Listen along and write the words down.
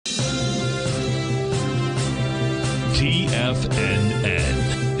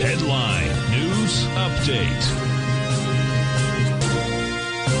TFNN. Headline News Update.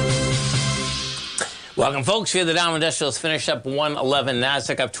 Welcome, folks. Here, the Dow Industrials finished up 111.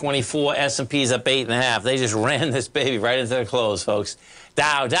 Nasdaq up 24. S&P's up 8.5. They just ran this baby right into the close, folks.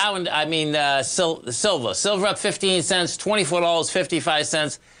 Silver up 15 cents,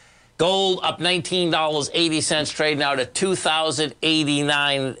 $24.55. Gold up $19.80, trading out at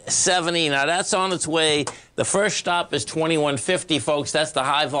 $2,089.70. Now, that's on its way. The first stop is 2150, folks. That's the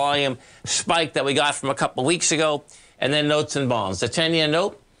high volume spike that we got from a couple weeks ago. And then notes and bonds. The 10-year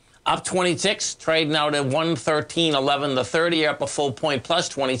note up 26, trading out at 113.11. The 30-year up a full point, plus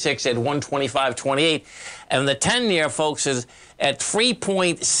 26 at 125.28. And the 10-year, folks, is at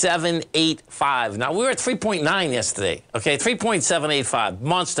 3.785. Now, we were at 3.9 yesterday, okay? 3.785.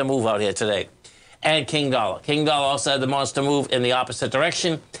 Monster move out here today. And King Dollar. King Dollar also had the monster move in the opposite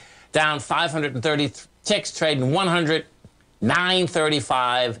direction. Down 530 ticks, trading 100,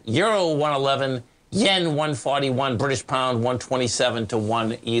 935, Euro 111, Yen 141, British pound 127 to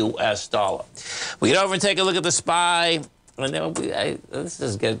 1 U.S. dollar. We get over and take a look at the SPY. And then this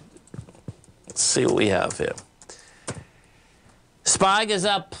is good. Let's see what we have here. SPY is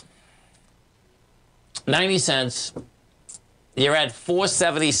up 90 cents. You're at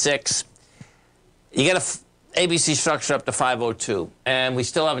 476. You get a ABC structure up to 502. And we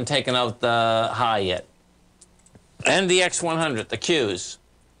still haven't taken out the high yet. And the X100, the Qs.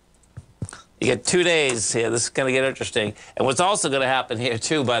 You get 2 days here. This is going to get interesting. And what's also going to happen here,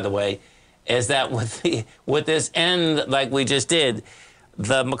 too, by the way, is that with this end like we just did,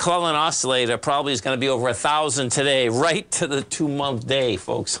 the McClellan oscillator probably is going to be over 1,000 today, right to the 2-month day,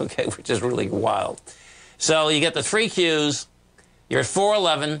 folks, okay, which is really wild. So you get the 3 Qs. You're at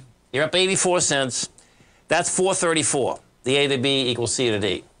 411. You're up 84 cents. That's 434. The A to B equals C to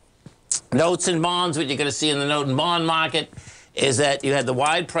D. Notes and bonds, what you're going to see in the note and bond market is that you had the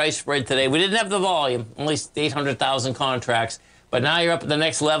wide price spread today. We didn't have the volume, only 800,000 contracts, but now you're up at the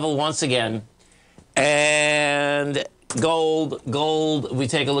next level once again. And gold, we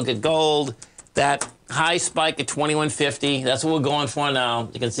take a look at gold, that high spike at 2150, that's what we're going for now.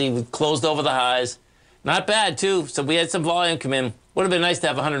 You can see we closed over the highs. Not bad, too. So we had some volume come in. Would have been nice to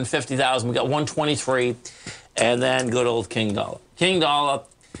have 150,000. We got 123, and then good old King Dollar. King Dollar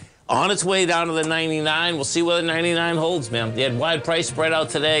on its way down to the 99. We'll see where the 99 holds, man. You had wide price spread out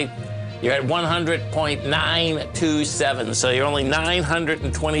today. You're at 100.927. So you're only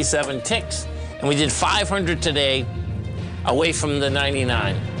 927 ticks. And we did 500 today away from the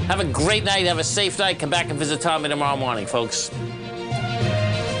 99. Have a great night. Have a safe night. Come back and visit Tommy tomorrow morning, folks.